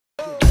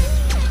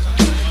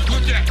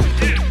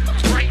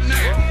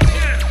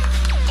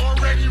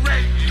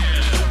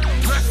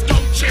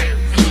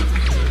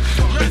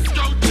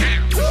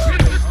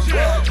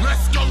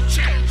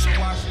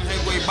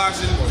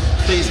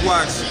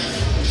watch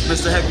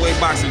Mr. Heavyweight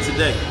Boxing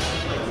Today.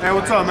 Hey,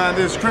 what's up, man?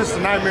 This is Chris, the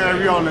Nightmare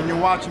Ariola, and you're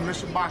watching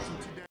Mr. Boxing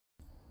Today.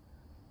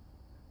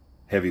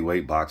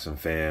 Heavyweight boxing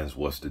fans,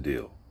 what's the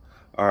deal?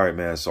 Alright,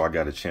 man, so I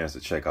got a chance to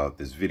check out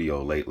this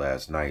video late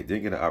last night.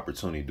 Didn't get an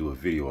opportunity to do a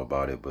video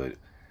about it, but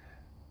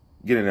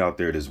getting it out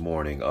there this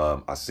morning.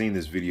 I seen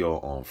this video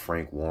on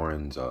Frank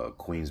Warren's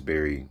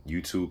Queensberry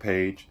YouTube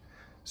page,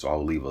 so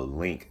I'll leave a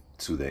link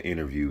to the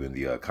interview in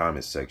the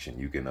comments section.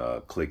 You can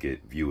click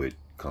it, view it,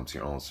 come to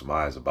your own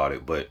surmise about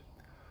it. But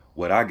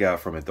what I got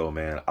from it though,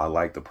 man, I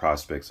like the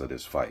prospects of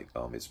this fight.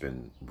 It's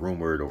been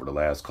rumored over the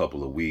last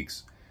couple of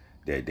weeks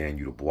that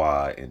Daniel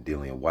Dubois and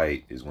Dillian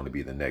Whyte is going to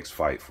be the next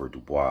fight for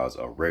Dubois'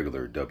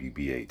 regular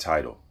WBA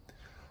title.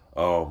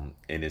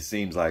 And it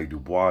seems like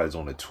Dubois is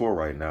on a tour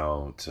right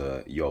now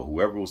to,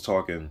 whoever was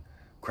talking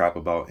crap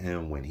about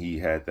him when he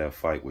had that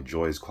fight with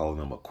Joyce,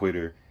 calling him a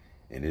quitter.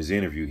 In his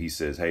interview, he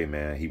says, hey,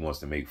 man, he wants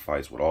to make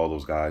fights with all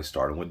those guys,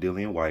 starting with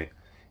Dillian Whyte,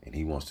 and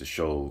he wants to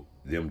show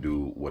them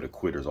do what a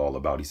quitter's all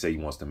about. He said he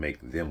wants to make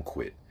them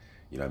quit.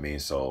 You know what I mean?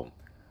 So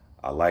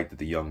I like that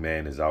the young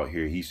man is out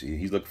here. He's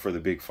looking for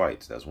the big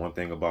fights. That's one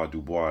thing about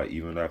Dubois.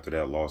 Even after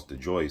that loss to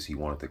Joyce, he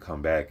wanted to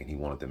come back and he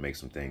wanted to make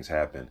some things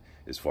happen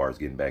as far as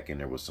getting back in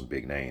there with some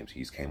big names.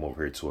 He's came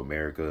over here to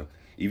America.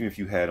 Even if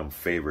you had him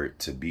favored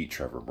to beat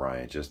Trevor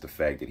Bryant, just the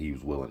fact that he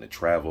was willing to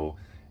travel.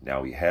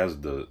 Now he has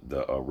the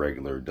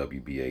regular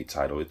WBA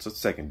title. It's a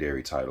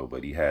secondary title,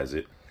 but he has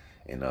it.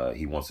 And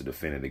he wants to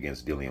defend it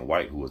against Dillian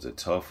Whyte, who was a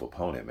tough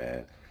opponent,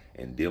 man.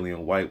 And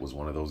Dillian Whyte was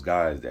one of those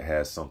guys that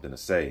has something to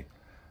say.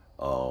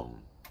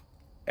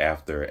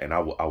 After, and I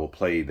will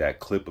play that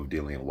clip of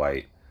Dillian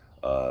Whyte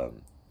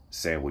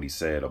saying what he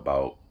said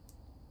about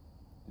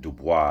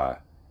Dubois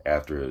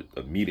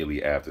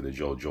immediately after the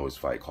Joe Joyce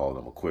fight, calling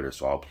him a quitter.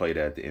 So I'll play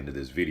that at the end of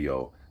this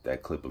video,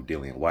 that clip of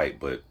Dillian Whyte.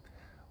 But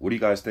what do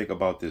you guys think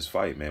about this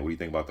fight, man? What do you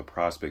think about the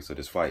prospects of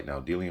this fight? Now,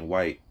 Dillian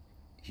Whyte,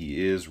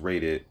 he is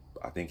rated,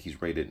 I think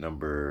he's rated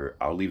number,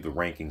 I'll leave the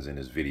rankings in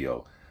this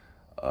video.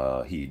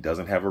 He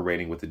doesn't have a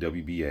rating with the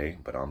WBA,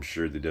 but I'm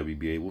sure the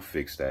WBA will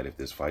fix that if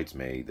this fight's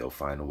made. They'll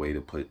find a way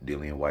to put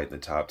Dillian Whyte in the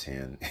top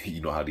 10.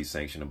 You know how these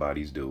sanctioning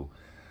bodies do.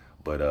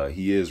 But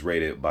he is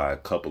rated by a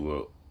couple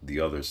of the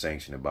other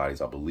sanctioning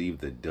bodies. I believe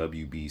the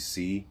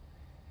WBC,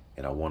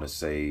 and I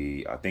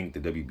think the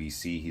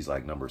WBC, he's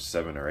like number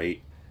 7 or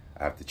 8.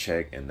 I have to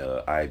check. And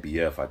the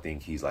IBF, I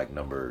think he's like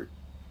number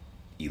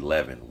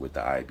 11 with the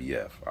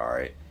IBF. All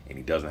right. And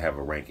he doesn't have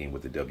a ranking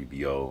with the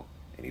WBO,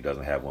 and he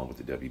doesn't have one with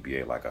the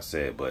WBA, like I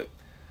said. But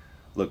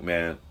look,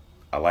 man,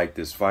 I like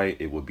this fight.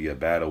 It would be a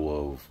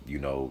battle of,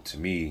 to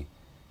me,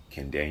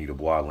 can Daniel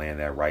Dubois land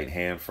that right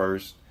hand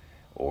first,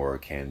 or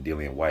can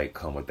Dillian Whyte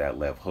come with that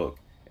left hook?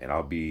 And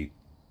I'll be,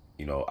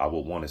 I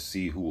would want to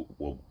see who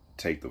will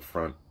take the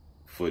front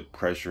foot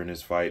pressure in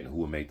this fight and who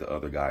will make the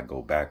other guy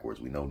go backwards.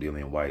 We know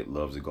Dillian Whyte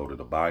loves to go to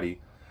the body.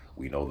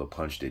 We know the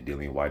punch that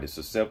Dillian Whyte is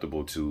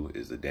susceptible to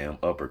is the damn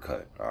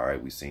uppercut. All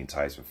right, we've seen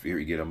Tyson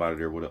Fury get him out of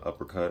there with an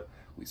uppercut.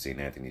 We've seen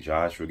Anthony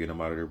Joshua get him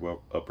out of there with an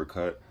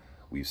uppercut.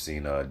 We've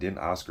seen, didn't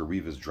Oscar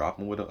Rivas drop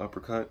him with an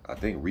uppercut? I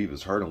think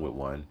Rivas hurt him with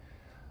one.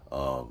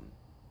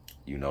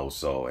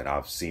 So, and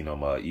I've seen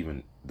him,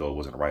 even though it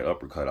wasn't the right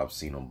uppercut, I've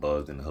seen him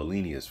buzzed in the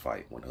Helenius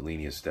fight. When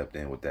Helenius stepped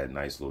in with that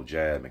nice little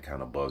jab and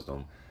kind of buzzed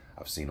him.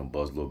 I've seen him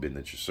buzz a little bit in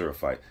the Chisora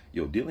fight.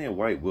 Dillian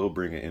Whyte will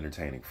bring an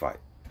entertaining fight.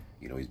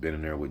 He's been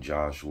in there with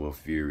Joshua,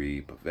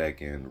 Fury,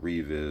 Povetkin,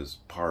 Rivas,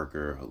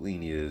 Parker,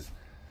 Helenius,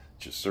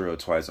 Chisora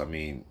twice. I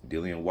mean,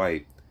 Dillian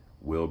Whyte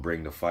will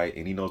bring the fight,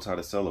 and he knows how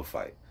to sell a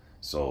fight.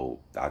 So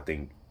I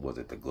think,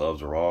 the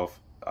gloves are off?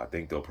 I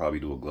think they'll probably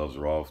do a gloves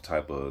are off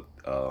type of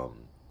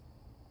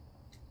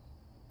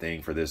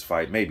thing for this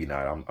fight. Maybe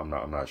not. I'm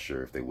not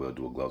sure if they will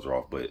do a gloves are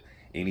off, but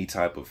any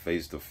type of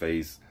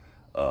face-to-face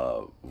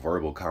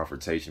verbal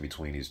confrontation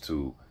between these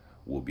two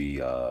will be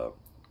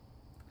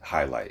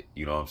highlight.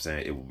 You know what I'm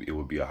saying? It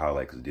would be a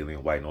highlight because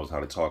Dillian Whyte knows how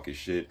to talk his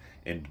shit,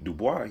 and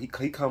Dubois, he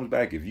comes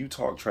back. If you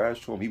talk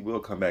trash to him, he will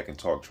come back and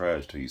talk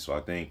trash to you. So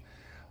I think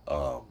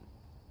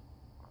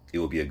it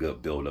will be a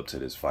good build up to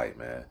this fight,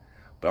 man.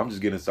 But I'm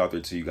just getting this out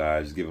there to you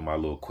guys, just giving my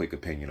little quick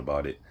opinion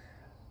about it.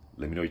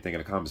 Let me know what you think in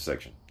the comment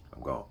section.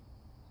 I'm gone.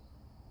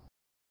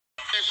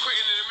 They're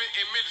quitting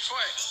in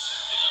mid-fight.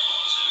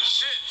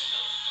 Shit.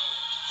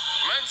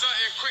 Man's out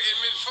here quitting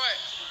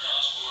mid-fight.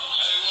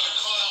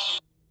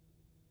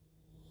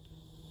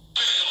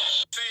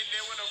 Saying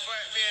they want to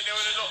fight me and they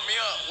want to knock me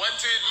out.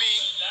 Wanted me,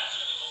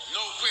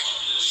 no quit.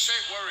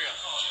 Straight warrior.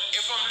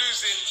 If I'm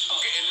losing, I'm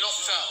getting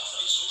knocked out.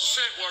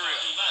 Straight warrior.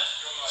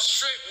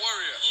 Straight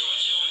warrior.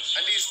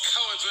 And these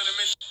cowards want to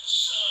mention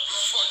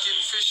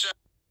fucking Fisher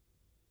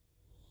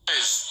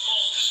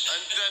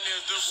and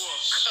Daniel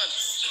Dubois,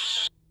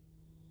 cunts.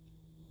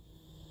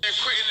 They're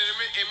quitting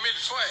in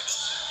mid-fight.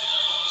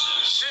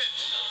 Shit.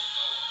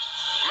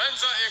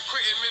 Man's out here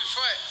quitting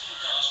mid-fight.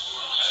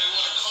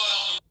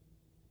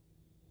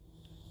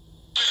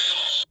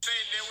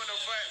 Saying they want to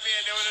fight me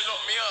and they want to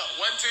knock me out.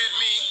 Wanted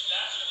me,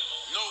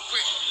 no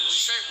quit.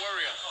 Straight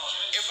warrior.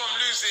 If I'm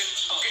losing,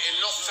 I'm getting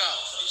knocked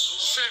out.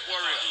 Straight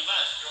warrior.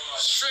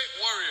 Straight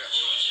warrior.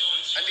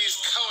 And these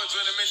cowards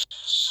when they mention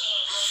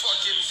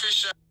fucking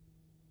Fisher.